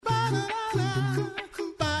You're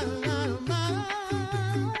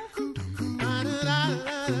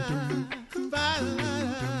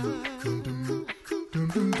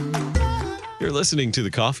listening to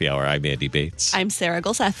The Coffee Hour. I'm Andy Bates. I'm Sarah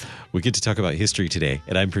Gulseth. We get to talk about history today,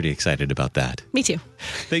 and I'm pretty excited about that. Me too.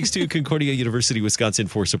 Thanks to Concordia University, Wisconsin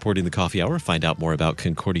for supporting The Coffee Hour. Find out more about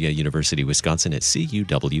Concordia University, Wisconsin at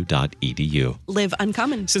cuw.edu. Live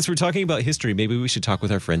uncommon. Since we're talking about history, maybe we should talk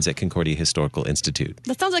with our friends at Concordia Historical Institute.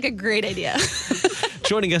 That sounds like a great idea.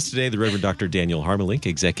 Joining us today, the Reverend Dr. Daniel Harmelink,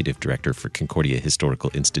 Executive Director for Concordia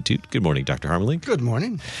Historical Institute. Good morning, Dr. Harmelink. Good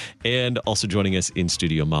morning. And also joining us in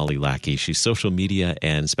studio, Molly Lackey. She's Social Media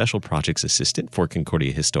and Special Projects Assistant for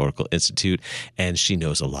Concordia Historical Institute, and she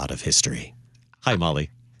knows a lot of history. Hi, Molly.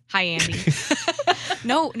 Hi, Andy.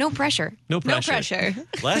 No pressure. No pressure.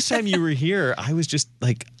 Last time you were here, I was just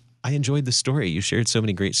like, I enjoyed the story. You shared so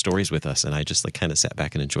many great stories with us, and I just like kind of sat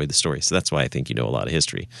back and enjoyed the story. So that's why I think you know a lot of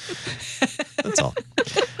history. That's all.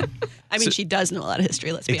 I mean, she does know a lot of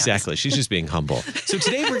history, let's be honest. Exactly. She's just being humble. So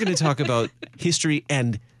today we're going to talk about history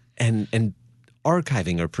and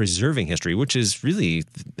archiving or preserving history, which is really,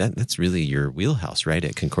 that's really your wheelhouse, right,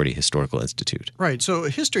 at Concordia Historical Institute. Right. So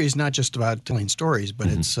history is not just about telling stories, but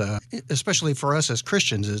it's, especially for us as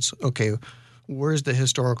Christians, it's, okay, where's the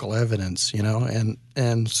historical evidence, you know?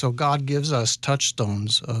 And so God gives us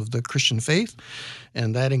touchstones of the Christian faith,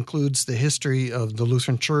 and that includes the history of the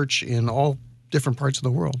Lutheran Church in all different parts of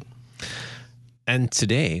the world. And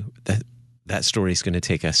today, that story is going to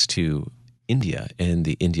take us to India and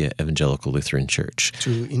the India Evangelical Lutheran Church.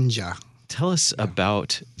 To India. Tell us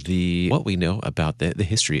about what we know about the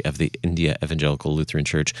history of the India Evangelical Lutheran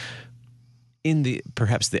Church in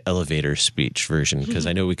perhaps the elevator speech version, because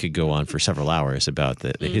I know we could go on for several hours about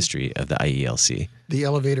the history of the IELC. The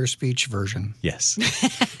elevator speech version. Yes.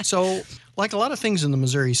 So, like a lot of things in the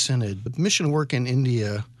Missouri Synod, the mission work in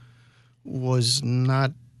India was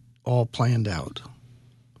not all planned out.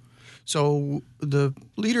 So the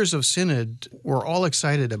leaders of Synod were all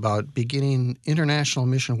excited about beginning international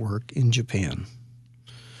mission work in Japan.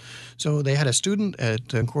 So they had a student at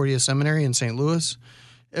Concordia Seminary in St. Louis.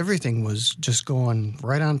 Everything was just going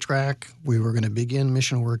right on track. We were going to begin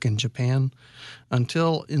mission work in Japan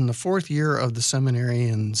until in the fourth year of the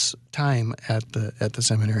seminarian's time at the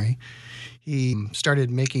seminary, he started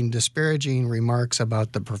making disparaging remarks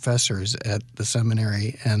about the professors at the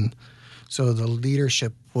seminary, and so the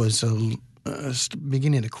leadership was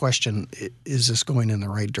beginning to question, is this going in the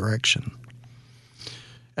right direction?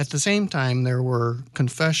 At the same time, there were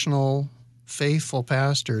confessional, faithful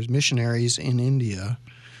pastors, missionaries in India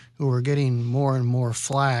who were getting more and more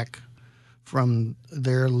flack from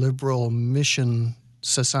their liberal mission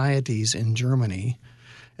societies in Germany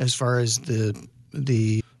as far as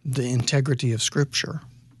the integrity of Scripture.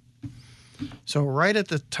 So right at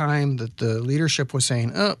the time that the leadership was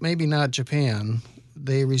saying, maybe not Japan,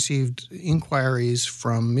 they received inquiries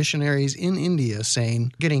from missionaries in India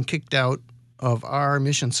saying, getting kicked out of our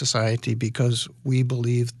mission society because we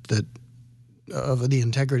believe that of the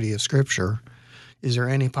integrity of Scripture. Is there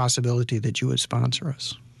any possibility that you would sponsor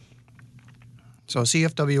us? So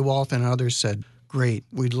CFW Walton and others said, great,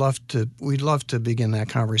 we'd love to begin that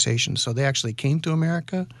conversation. So they actually came to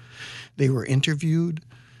America. They were interviewed.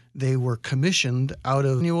 They were commissioned out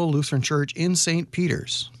of the annual Lutheran Church in St.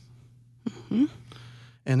 Peter's. Mm-hmm.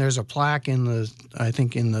 And there's a plaque in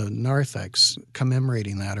the narthex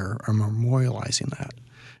commemorating that or memorializing that.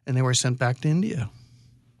 And they were sent back to India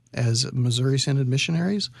as Missouri Synod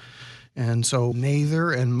missionaries. And so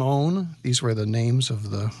Nather and Moan, these were the names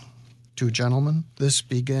of the two gentlemen. This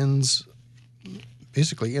begins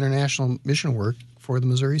basically international mission work for the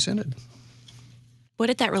Missouri Synod. What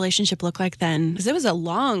did that relationship look like then? Because it was a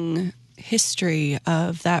long history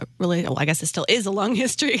of that well, I guess it still is a long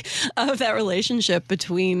history of that relationship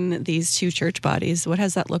between these two church bodies. What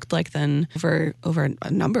has that looked like then over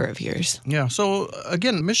a number of years? Yeah. So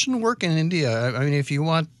again, mission work in India. I mean, if you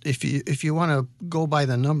want to go by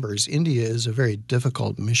the numbers, India is a very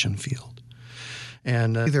difficult mission field,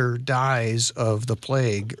 and either dies of the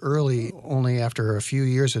plague early, only after a few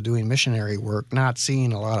years of doing missionary work, not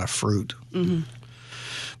seeing a lot of fruit. Mm-hmm.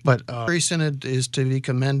 But Missouri Synod is to be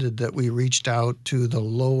commended that we reached out to the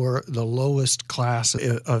lowest class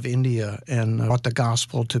of India and brought the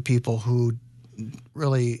gospel to people who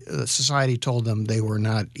really, society told them they were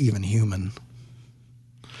not even human.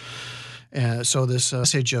 So this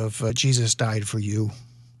message of Jesus died for you,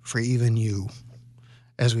 for even you,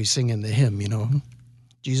 as we sing in the hymn,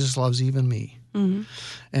 Jesus loves even me. Mm-hmm.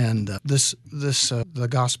 And the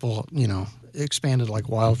gospel, expanded like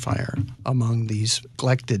wildfire among these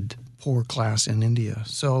neglected poor class in India.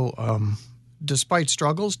 So despite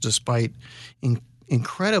struggles, despite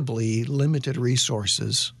incredibly limited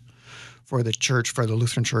resources for the church, for the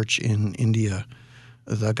Lutheran Church in India,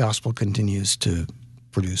 the gospel continues to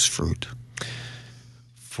produce fruit.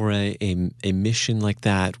 For a mission like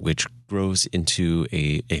that, which grows into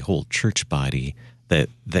a whole church body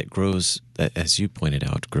that grows, as you pointed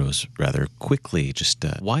out, grows rather quickly. Just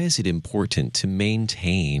why is it important to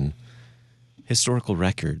maintain historical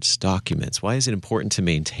records, documents? Why is it important to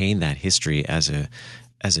maintain that history as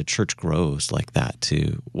a church grows like that?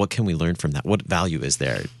 What can we learn from that? What value is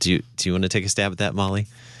there? Do you want to take a stab at that, Molly?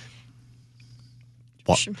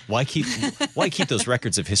 Why keep those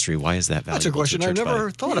records of history? Why is that valuable? That's a question I've never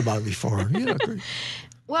body? thought about before. Yeah, great.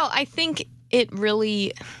 Well, I think it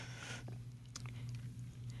really...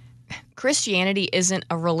 Christianity isn't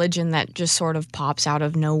a religion that just sort of pops out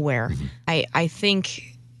of nowhere. Mm-hmm. I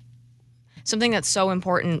think something that's so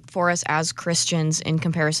important for us as Christians in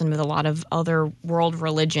comparison with a lot of other world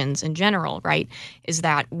religions in general, right, is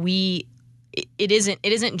that it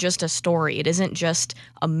isn't just a story. It isn't just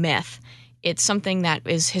a myth. It's something that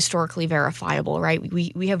is historically verifiable, right?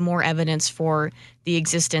 We have more evidence for the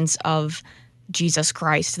existence of Jesus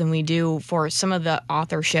Christ than we do for some of the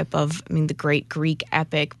authorship of, the great Greek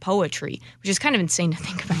epic poetry, which is kind of insane to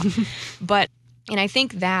think about. And I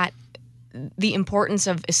think that the importance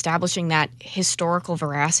of establishing that historical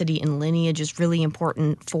veracity and lineage is really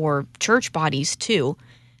important for church bodies too.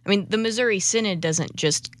 The Missouri Synod doesn't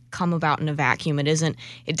just come about in a vacuum. It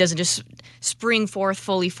doesn't just spring forth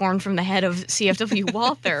fully formed from the head of CFW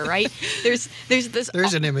Walther, right? There's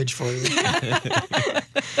an image for you.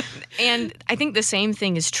 And I think the same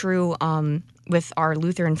thing is true with our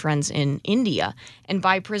Lutheran friends in India. And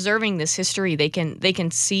by preserving this history, they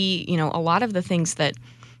can see, a lot of the things that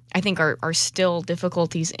I think are still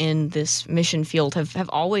difficulties in this mission field have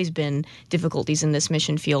always been difficulties in this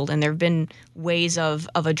mission field. And there have been ways of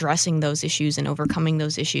addressing those issues and overcoming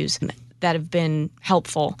those issues that have been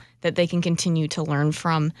helpful, that they can continue to learn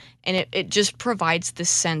from. And it just provides this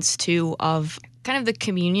sense, too, of kind of the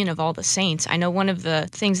communion of all the saints. I know one of the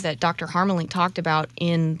things that Dr. Harmelink talked about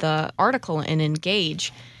in the article in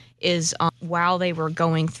Engage is while they were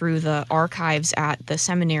going through the archives at the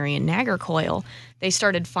seminary in Nagercoil, they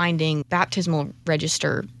started finding baptismal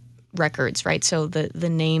register records, right? So the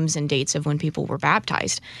names and dates of when people were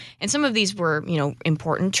baptized. And some of these were,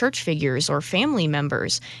 important church figures or family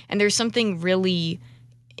members. And there's something really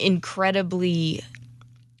incredibly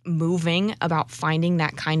moving about finding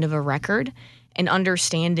that kind of a record and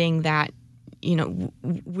understanding that,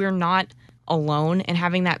 we're not alone, and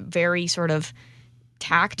having that very sort of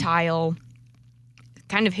tactile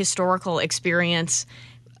kind of historical experience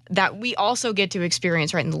that we also get to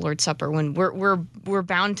experience right in the Lord's Supper when we're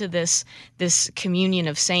bound to this communion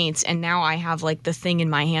of saints, and now I have like the thing in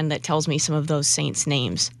my hand that tells me some of those saints'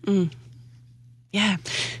 names. Yeah.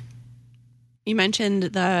 You mentioned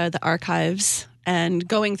the archives and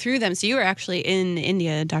going through them. So you were actually in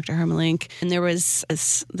India, Dr. Harmelink, and there was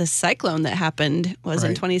the cyclone that happened in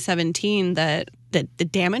 2017 that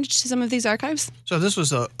damaged some of these archives? So this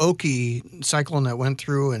was a Oki cyclone that went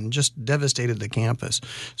through and just devastated the campus.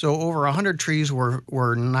 So over 100 trees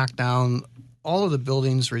were knocked down. All of the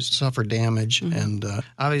buildings suffered damage, and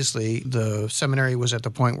obviously the seminary was at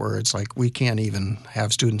the point where it's like we can't even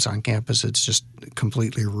have students on campus. It's just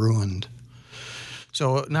completely ruined.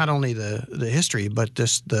 So not only the history, but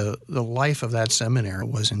the life of that seminary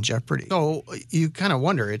was in jeopardy. So you kind of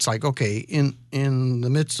wonder, it's like, okay, in the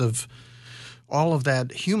midst of all of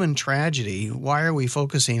that human tragedy, why are we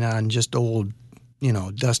focusing on just old,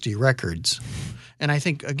 dusty records? And I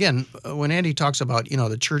think, again, when Andy talks about,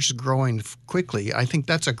 the church growing quickly, I think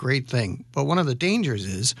that's a great thing. But one of the dangers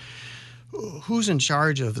is who's in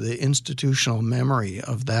charge of the institutional memory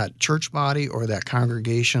of that church body or that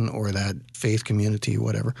congregation or that faith community,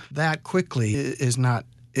 whatever. That quickly is not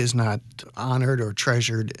honored or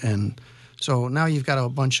treasured. And so now you've got a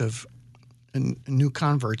bunch of new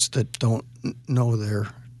converts that don't know their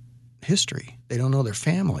history. They don't know their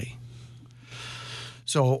family.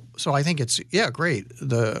 So I think it's, great.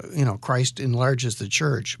 Christ enlarges the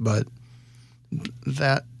church, but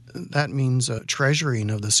that means a treasuring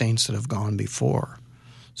of the saints that have gone before.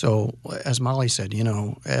 So as Molly said,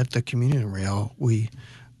 at the communion rail, we,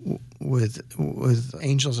 with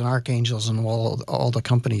angels and archangels and all the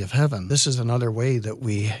company of heaven, this is another way that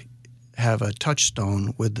we have a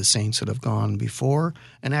touchstone with the saints that have gone before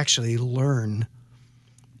and actually learn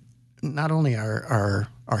not only our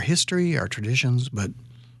history, our traditions, but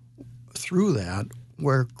through that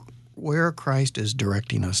where Christ is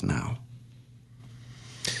directing us now.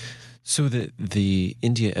 So the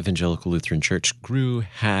India Evangelical Lutheran Church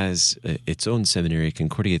has its own seminary.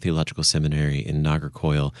 Concordia Theological Seminary in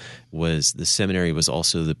Nagercoil the seminary was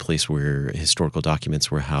also the place where historical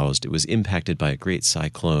documents were housed. It was impacted by a great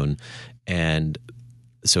cyclone, and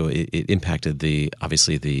so it impacted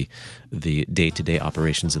obviously the day-to-day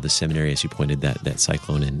operations of the seminary, as you pointed that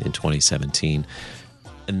cyclone in 2017.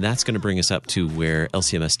 And that's going to bring us up to where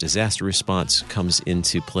LCMS disaster response comes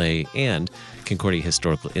into play, and Concordia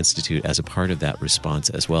Historical Institute as a part of that response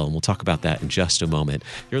as well. And we'll talk about that in just a moment.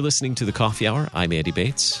 You're listening to The Coffee Hour. I'm Andy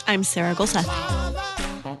Bates. I'm Sarah Golseth.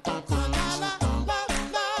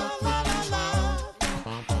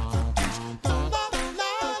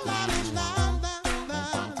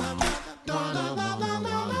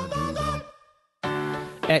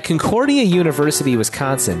 At Concordia University,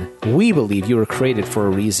 Wisconsin, we believe you were created for a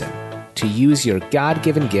reason: to use your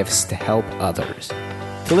God-given gifts to help others,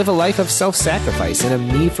 to live a life of self-sacrifice in a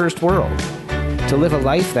me-first world, to live a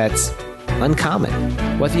life that's uncommon.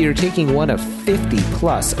 Whether you're taking one of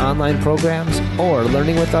 50-plus online programs or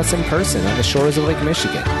learning with us in person on the shores of Lake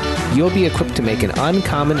Michigan, you'll be equipped to make an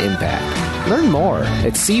uncommon impact. Learn more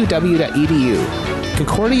at cuw.edu.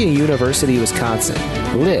 Concordia University, Wisconsin.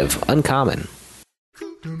 Live uncommon.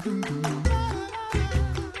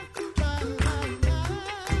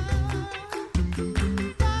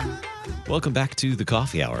 Welcome back to The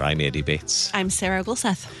Coffee Hour. I'm Andy Bates. I'm Sarah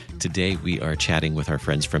Golseth. Today we are chatting with our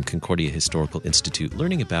friends from Concordia Historical Institute,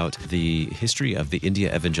 learning about the history of the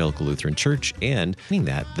India Evangelical Lutheran Church and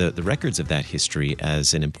the records of that history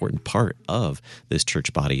as an important part of this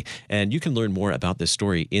church body. And you can learn more about this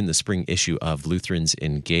story in the spring issue of Lutherans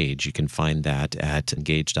Engage. You can find that at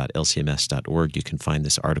engage.lcms.org. You can find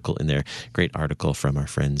this article in there. Great article from our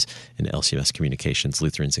friends in LCMS Communications,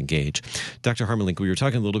 Lutherans Engage. Dr. Harmelink, we were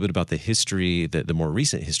talking a little bit about the history, the more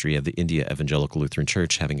recent history of the India Evangelical Lutheran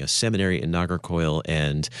Church having a seminary in Nagercoil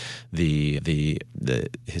and the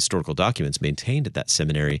historical documents maintained at that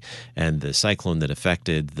seminary, and the cyclone that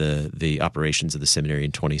affected the operations of the seminary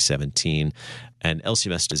in 2017. And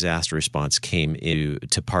LCMS disaster response came in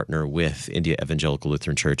to partner with India Evangelical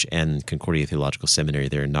Lutheran Church and Concordia Theological Seminary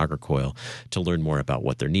there in Nagercoil to learn more about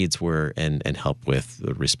what their needs were and help with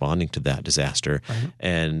responding to that disaster. Mm-hmm.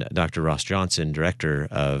 And Dr. Ross Johnson, Director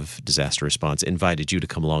of Disaster Response, invited you to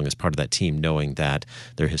come along as part of that team, knowing that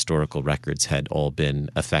their historical records had all been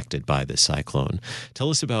affected by this cyclone. Tell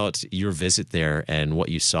us about your visit there and what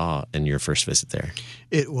you saw in your first visit there.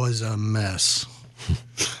 It was a mess.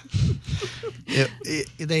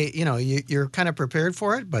 You're kind of prepared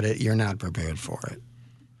for it, but you're not prepared for it.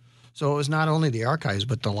 So it was not only the archives,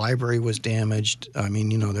 but the library was damaged. I mean,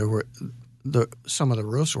 there were some of the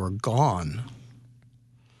roofs were gone.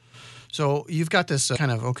 So you've got this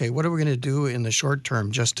kind of, okay, what are we going to do in the short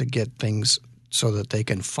term just to get things so that they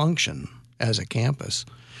can function as a campus?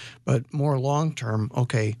 But more long term,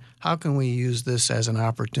 okay, how can we use this as an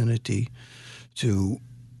opportunity to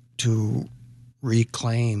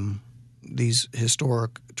reclaim these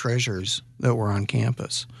historic treasures that were on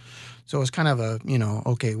campus? So it's kind of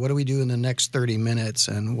okay, what do we do in the next 30 minutes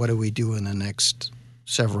and what do we do in the next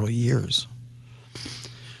several years?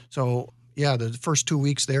 So, yeah, the first 2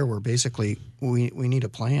 weeks there were basically, we need a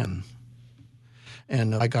plan.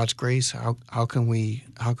 And by God's grace, how can we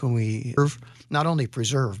not only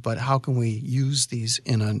preserve, but how can we use these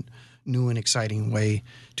in a new and exciting way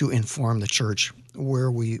to inform the church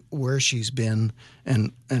where she's been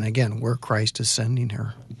and again where Christ is sending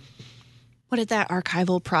her. What did that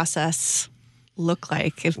archival process look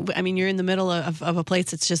like? You're in the middle of a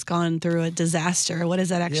place that's just gone through a disaster. What does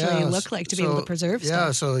that actually look like to be able to preserve stuff?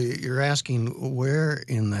 Yeah, so you're asking, where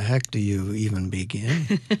in the heck do you even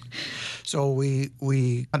begin? So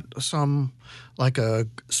we got a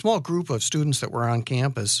small group of students that were on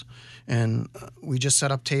campus, and we just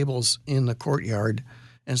set up tables in the courtyard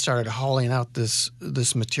and started hauling out this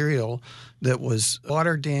material that was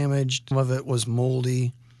water damaged. Some of it was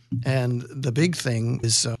moldy. And the big thing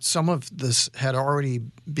is some of this had already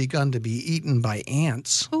begun to be eaten by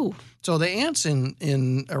ants. Ooh. So the ants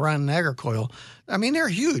in around Nagercoil, they're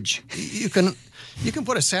huge. You can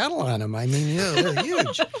put a saddle on them. They're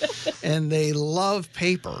huge. And they love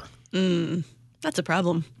paper. That's a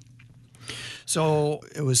problem. So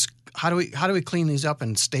it was, how do we clean these up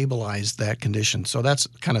and stabilize that condition? So that's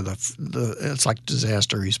kind of it's like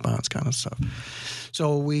disaster response kind of stuff.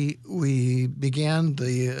 So we began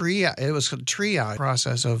a triage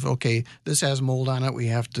process of, okay, this has mold on it. We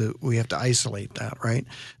have to isolate that, right?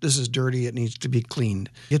 This is dirty. It needs to be cleaned.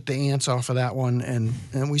 Get the ants off of that one,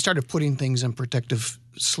 and we started putting things in protective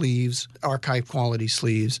sleeves, archive quality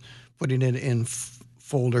sleeves, putting it in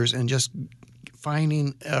folders, and just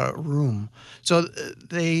finding a room. So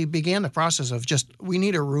they began the process of we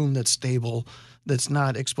need a room that's stable, that's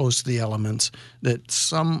not exposed to the elements, that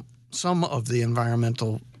some of the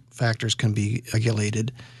environmental factors can be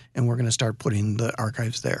regulated, and we're going to start putting the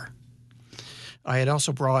archives there. I had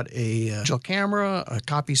also brought a digital camera, a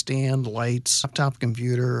copy stand, lights, laptop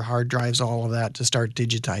computer, hard drives, all of that to start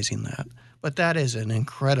digitizing that. But that is an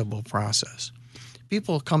incredible process.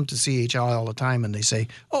 People come to CHI all the time and they say,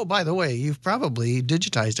 oh, by the way, you've probably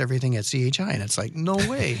digitized everything at CHI. And it's like, no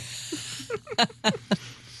way.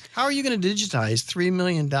 How are you going to digitize 3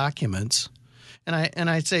 million documents? And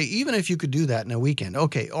I'd say, even if you could do that in a weekend,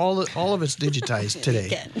 okay, all of it's digitized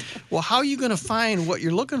today. Well, how are you going to find what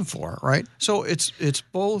you're looking for, right? So it's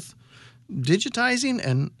both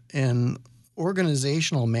digitizing and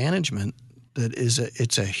organizational management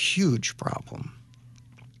it's a huge problem.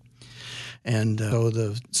 And so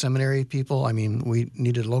the seminary people, we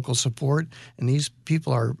needed local support, and these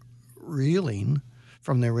people are reeling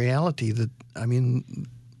from the reality that,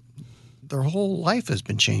 their whole life has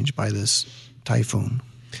been changed by this typhoon.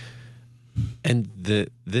 And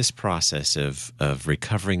this process of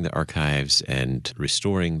recovering the archives and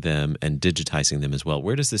restoring them and digitizing them as well,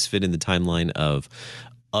 where does this fit in the timeline of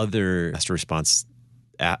other disaster response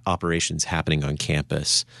operations happening on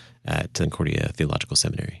campus at Concordia Theological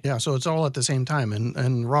Seminary? Yeah, so it's all at the same time.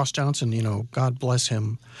 And Ross Johnson, God bless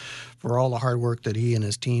him for all the hard work that he and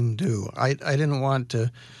his team do. I didn't want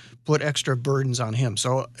to put extra burdens on him.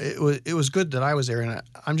 So it was good that I was there, and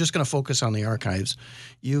I'm just going to focus on the archives.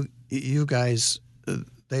 You guys,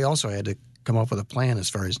 they also had to come up with a plan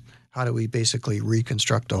as far as how do we basically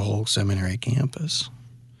reconstruct the whole seminary campus.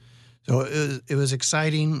 So it was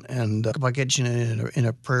exciting, and by getting in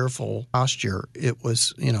a prayerful posture, it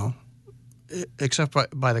was, except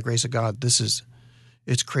by the grace of God, it's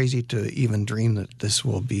crazy to even dream that this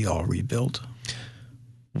will be all rebuilt.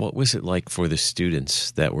 What was it like for the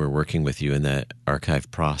students that were working with you in that archive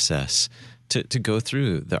process to go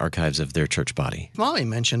through the archives of their church body? Molly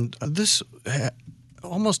mentioned this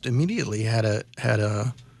almost immediately had a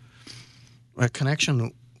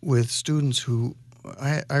connection with students who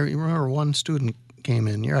I remember one student came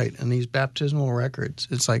in, you're right, and these baptismal records.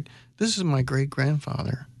 It's like, this is my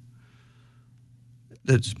great-grandfather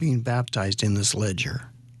that's being baptized in this ledger.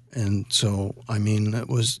 And so,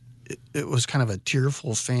 it was kind of a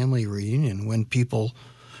tearful family reunion when people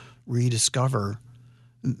rediscover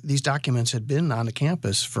these documents had been on the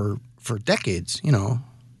campus for decades, but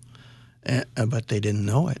they didn't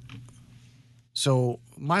know it. So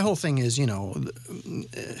my whole thing is,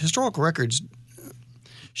 historical records,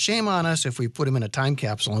 shame on us if we put them in a time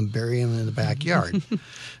capsule and bury them in the backyard.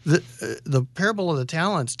 The parable of the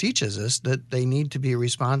talents teaches us that they need to be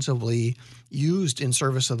responsibly used in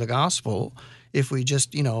service of the gospel. If we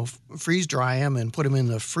just, freeze dry them and put them in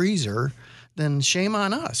the freezer, then shame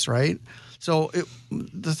on us, right? So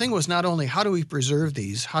the thing was not only how do we preserve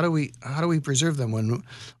these, how do we preserve them when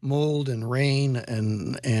mold and rain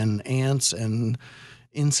and ants and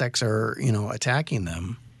insects are, attacking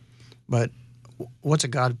them, but what's a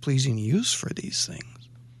God-pleasing use for these things?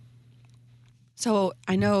 So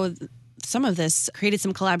I know some of this created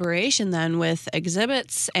some collaboration then with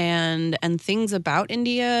exhibits and things about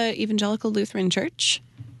India Evangelical Lutheran Church.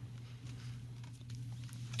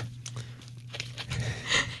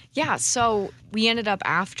 Yeah, so we ended up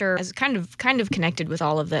after, as kind of connected with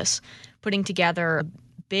all of this, putting together a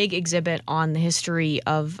big exhibit on the history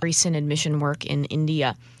of Synod mission work in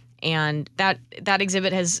India. And that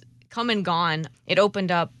exhibit has come and gone. It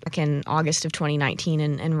opened up back in August of 2019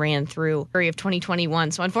 and ran through February of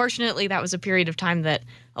 2021. So unfortunately, that was a period of time that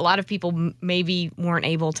a lot of people maybe weren't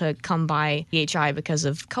able to come by CHI because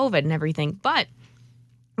of COVID and everything. But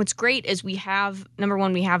what's great is we have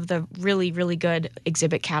the really, really good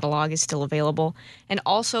exhibit catalog is still available. And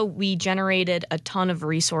also we generated a ton of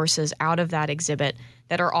resources out of that exhibit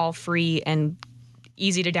that are all free and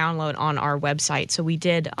easy to download on our website. So we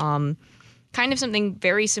did kind of something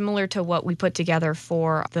very similar to what we put together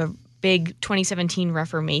for the big 2017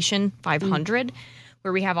 Reformation 500,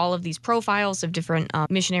 where we have all of these profiles of different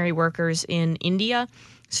missionary workers in India,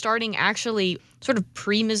 starting actually sort of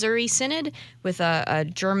pre-Missouri Synod with a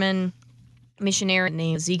German missionary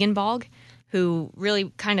named Ziegenbalg, who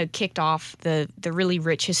really kind of kicked off the really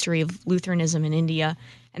rich history of Lutheranism in India,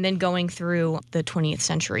 and then going through the 20th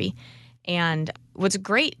century. And what's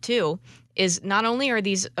great, too, is not only are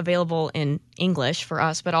these available in English for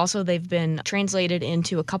us, but also they've been translated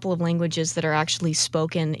into a couple of languages that are actually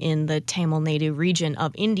spoken in the Tamil Nadu region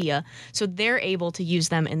of India. So they're able to use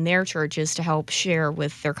them in their churches to help share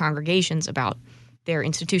with their congregations about their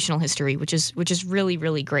institutional history, which is really,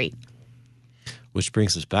 really great. Which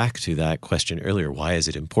brings us back to that question earlier: why is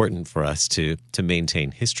it important for us to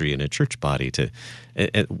maintain history in a church body?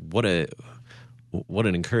 What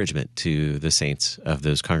an encouragement to the saints of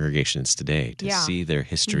those congregations today to see their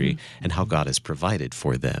history and how God has provided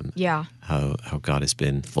for them. Yeah. How God has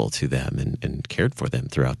been full to them and cared for them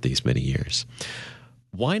throughout these many years.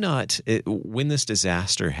 Why not, when this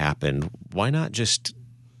disaster happened, why not just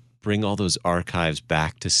bring all those archives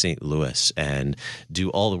back to St. Louis and do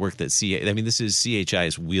all the work that this is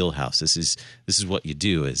CHI's wheelhouse. This is what you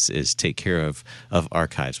do is take care of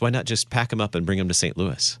archives. Why not just pack them up and bring them to St.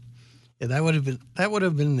 Louis? Yeah, that would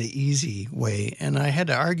have been the easy way. And I had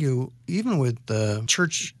to argue even with the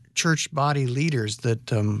church body leaders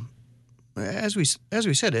that as we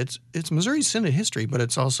said, it's Missouri Synod history, but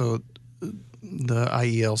it's also the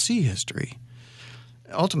IELC history.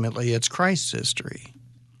 Ultimately, it's Christ's history.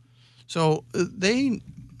 So the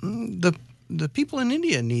people in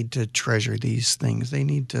India need to treasure these things. They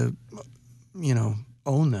need to,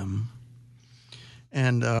 own them.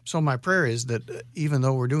 And so my prayer is that even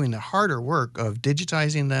though we're doing the harder work of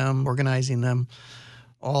digitizing them, organizing them,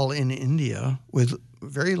 all in India with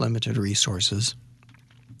very limited resources,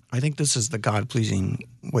 I think this is the God-pleasing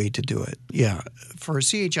way to do it. Yeah, for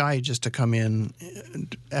CHI just to come in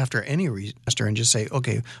after any disaster and just say,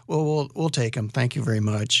 okay, well, we'll take them. Thank you very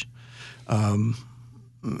much.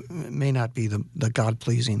 May not be the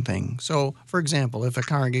God-pleasing thing. So, for example, if a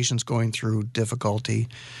congregation's going through difficulty,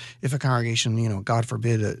 if a congregation, God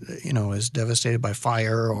forbid, is devastated by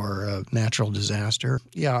fire or a natural disaster,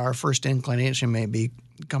 our first inclination may be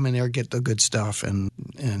come in there, get the good stuff, and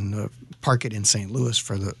park it in St. Louis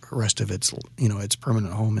for the rest of its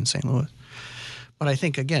permanent home in St. Louis. But I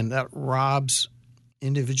think, again, that robs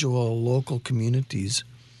individual local communities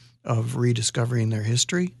of rediscovering their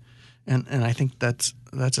history. And I think that's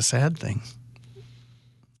a sad thing.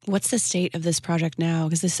 What's the state of this project now?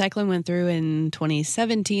 Because the cyclone went through in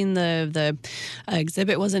 2017. The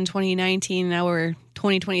exhibit was in 2019. Now we're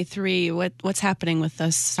 2023. What's happening with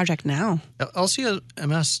this project now?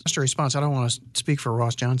 LCMS response. I don't want to speak for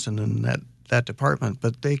Ross Johnson and that department,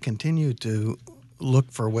 but they continue to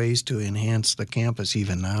look for ways to enhance the campus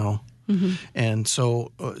even now. Mm-hmm. And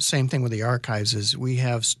so same thing with the archives is we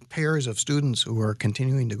have pairs of students who are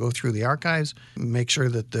continuing to go through the archives, make sure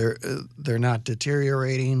that they're not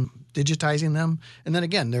deteriorating, digitizing them. And then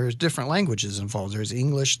again, there's different languages involved. There's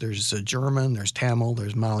English, there's German, there's Tamil,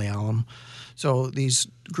 there's Malayalam. So these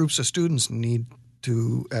groups of students need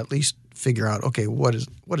to at least figure out, okay, what is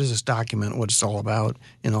this document, what it's all about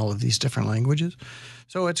in all of these different languages.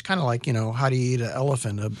 So it's kind of like, how do you eat an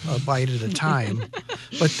elephant, a bite at a time.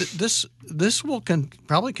 But this will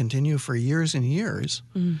probably continue for years and years.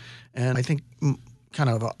 Mm. And I think kind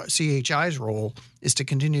of CHI's role is to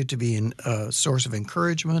continue to be a source of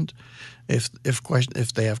encouragement. If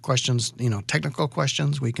they have questions, technical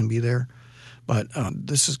questions, we can be there. But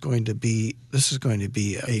this is going to be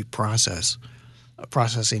a process,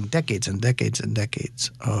 processing decades and decades and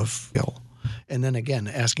decades of skill. And then again,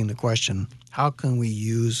 asking the question, how can we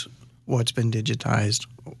use what's been digitized,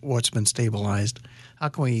 what's been stabilized? How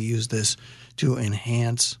can we use this to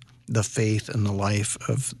enhance the faith and the life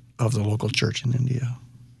of the local church in India?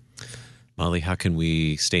 Molly, how can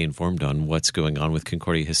we stay informed on what's going on with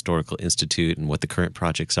Concordia Historical Institute and what the current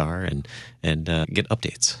projects are and get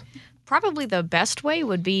updates? Probably the best way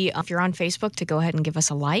would be if you're on Facebook to go ahead and give us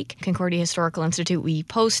a like. Concordia Historical Institute, we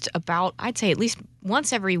post about, I'd say at least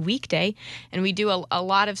once every weekday, and we do a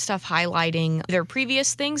lot of stuff highlighting their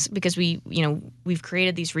previous things because we've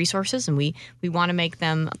created these resources and we want to make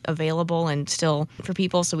them available and still for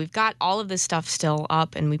people. So we've got all of this stuff still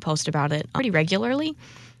up and we post about it pretty regularly.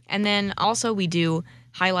 And then also we do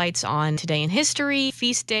highlights on Today in History,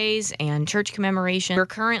 feast days, and church commemoration. We're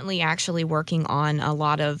currently actually working on a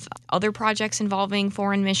lot of other projects involving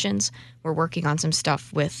foreign missions. We're working on some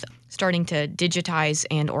stuff with starting to digitize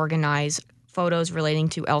and organize photos relating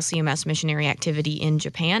to LCMS missionary activity in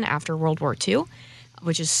Japan after World War II,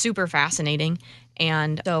 which is super fascinating.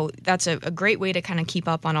 And so that's a great way to kind of keep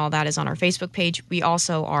up on all that is on our Facebook page. We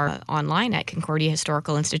also are online at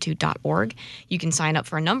concordiahistoricalinstitute.org. You can sign up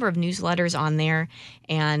for a number of newsletters on there,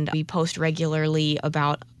 and we post regularly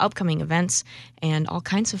about upcoming events and all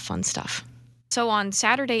kinds of fun stuff. So on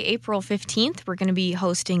Saturday, April 15th, we're going to be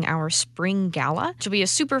hosting our spring gala, which will be a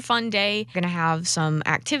super fun day. We're going to have some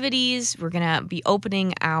activities. We're going to be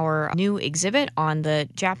opening our new exhibit on the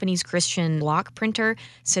Japanese Christian block printer,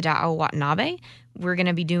 Sadao Watanabe, We're going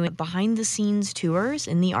to be doing behind-the-scenes tours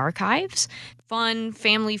in the archives. Fun,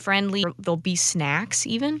 family-friendly. There'll be snacks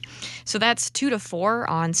even. So that's 2 to 4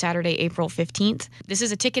 on Saturday, April 15th. This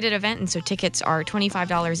is a ticketed event, and so tickets are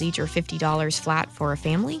 $25 each or $50 flat for a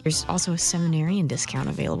family. There's also a seminarian discount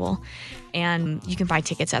available. And you can buy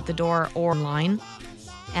tickets at the door or online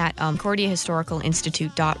at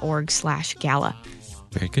concordiahistoricalinstitute.org/gala.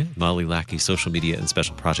 Very good. Molly Lackey, Social Media and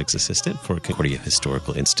Special Projects Assistant for Concordia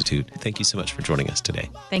Historical Institute. Thank you so much for joining us today.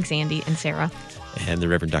 Thanks, Andy and Sarah. And the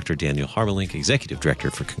Reverend Dr. Daniel Harmelink, Executive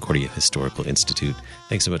Director for Concordia Historical Institute.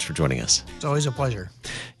 Thanks so much for joining us. It's always a pleasure.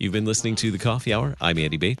 You've been listening to The Coffee Hour. I'm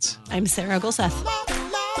Andy Bates. I'm Sarah Golseth.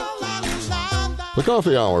 The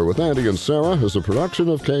Coffee Hour with Andy and Sarah is a production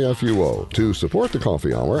of KFUO. To support the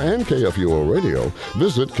Coffee Hour and KFUO Radio,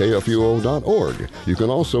 visit KFUO.org. You can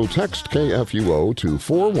also text KFUO to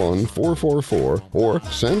 41444 or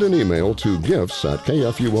send an email to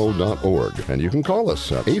gifts@kfuo.org. And you can call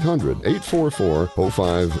us at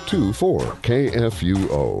 800-844-0524.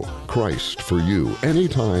 KFUO. Christ for you,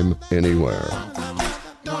 anytime, anywhere.